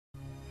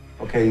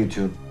Okay, you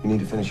two. You need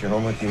to finish your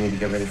homework. You need to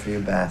get ready for your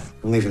bath.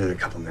 I'm leaving in a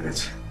couple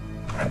minutes.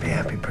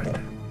 Happy birthday.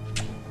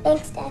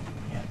 Thanks, Dad.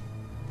 Yeah.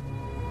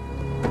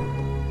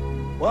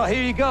 Well,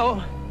 here you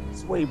go. This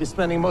is where you'll be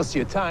spending most of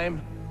your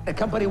time. The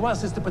company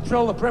wants us to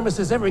patrol the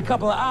premises every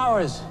couple of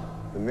hours.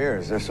 The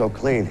mirrors, they're so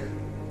clean.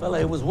 The fella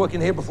who was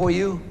working here before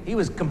you, he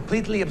was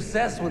completely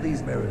obsessed with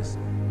these mirrors.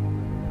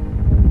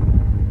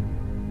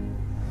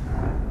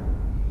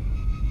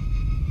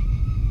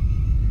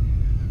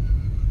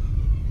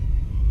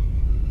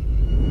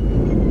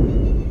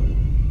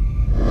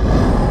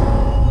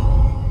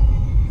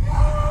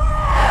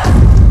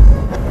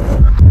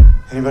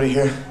 Anybody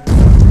here?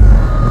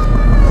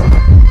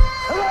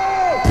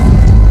 Hello!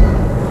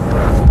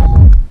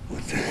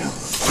 What the hell?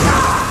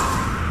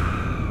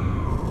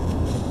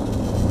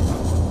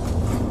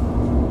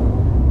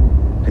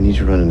 I need you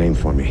to run a name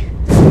for me.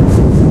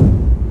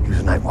 He was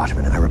a night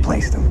watchman and I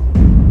replaced him.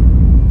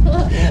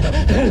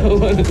 I don't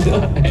want to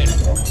die.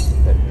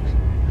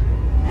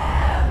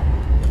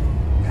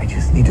 I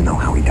just need to know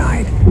how he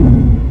died.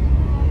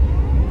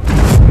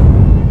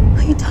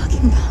 What are you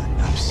talking about?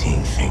 I'm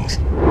seeing things.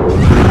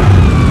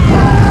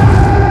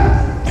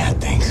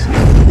 Bad things.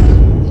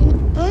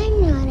 And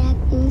I'm not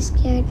acting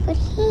scared, but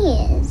he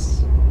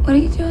is. What are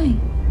you doing?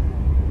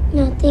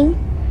 Nothing.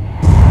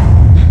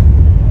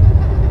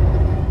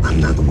 I'm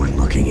not the one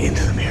looking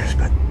into the mirrors,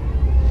 but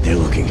they're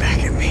looking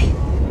back at me.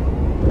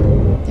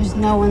 There's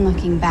no one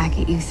looking back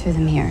at you through the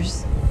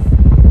mirrors.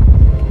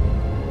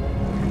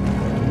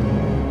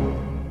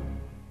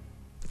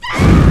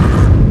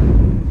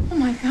 Oh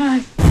my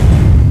God.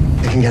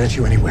 They can get at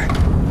you anywhere.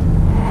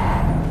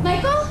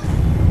 Michael?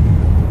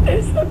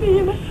 There's something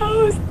in the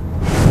house.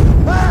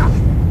 Ah!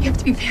 You have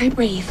to be very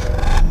brave.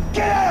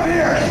 Get out of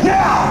here!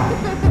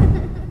 Now!